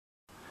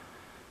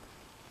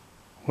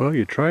Well,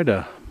 you try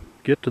to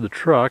get to the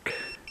truck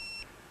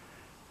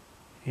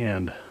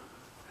and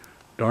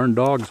darn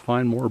dogs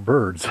find more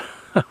birds.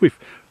 This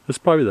is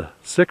probably the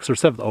 6th or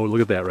 7th. Oh, look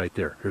at that right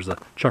there. There's a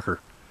chukar.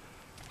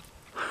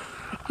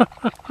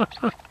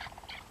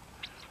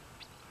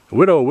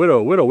 Widow.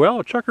 Well,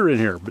 a chukar in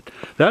here, but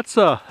that's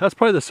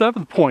probably the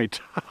 7th point.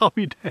 I'll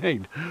be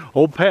danged.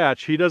 Old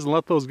Patch, he doesn't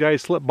let those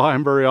guys slip by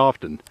him very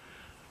often.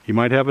 He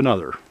might have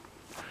another.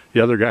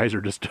 The other guys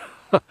are just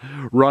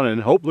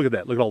running. Oh, look at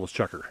that. Look at all this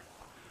chukar.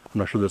 I'm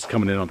not sure that's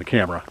coming in on the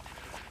camera.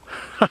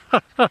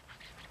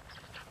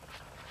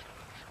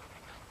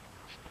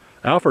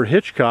 Alfred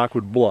Hitchcock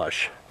would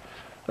blush.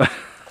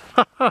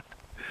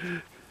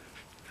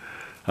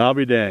 I'll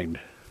be danged.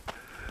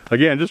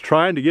 Again, just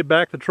trying to get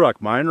back the truck.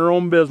 Mind our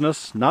own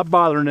business, not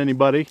bothering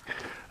anybody.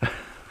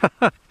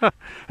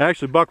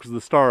 Actually, Buck was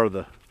the star of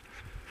the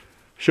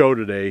show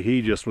today.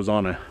 He just was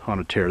on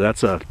a tear.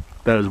 That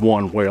is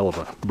one whale of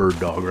a bird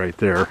dog right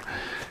there.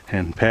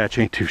 And Patch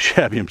ain't too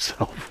shabby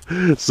himself.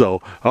 So,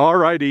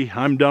 alrighty,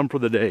 I'm done for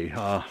the day.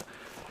 I'm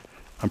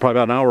probably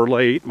about an hour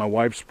late. My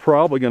wife's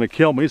probably going to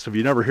kill me, so if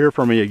you never hear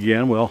from me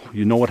again, well,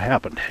 you know what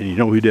happened, and you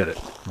know who did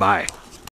it. Bye.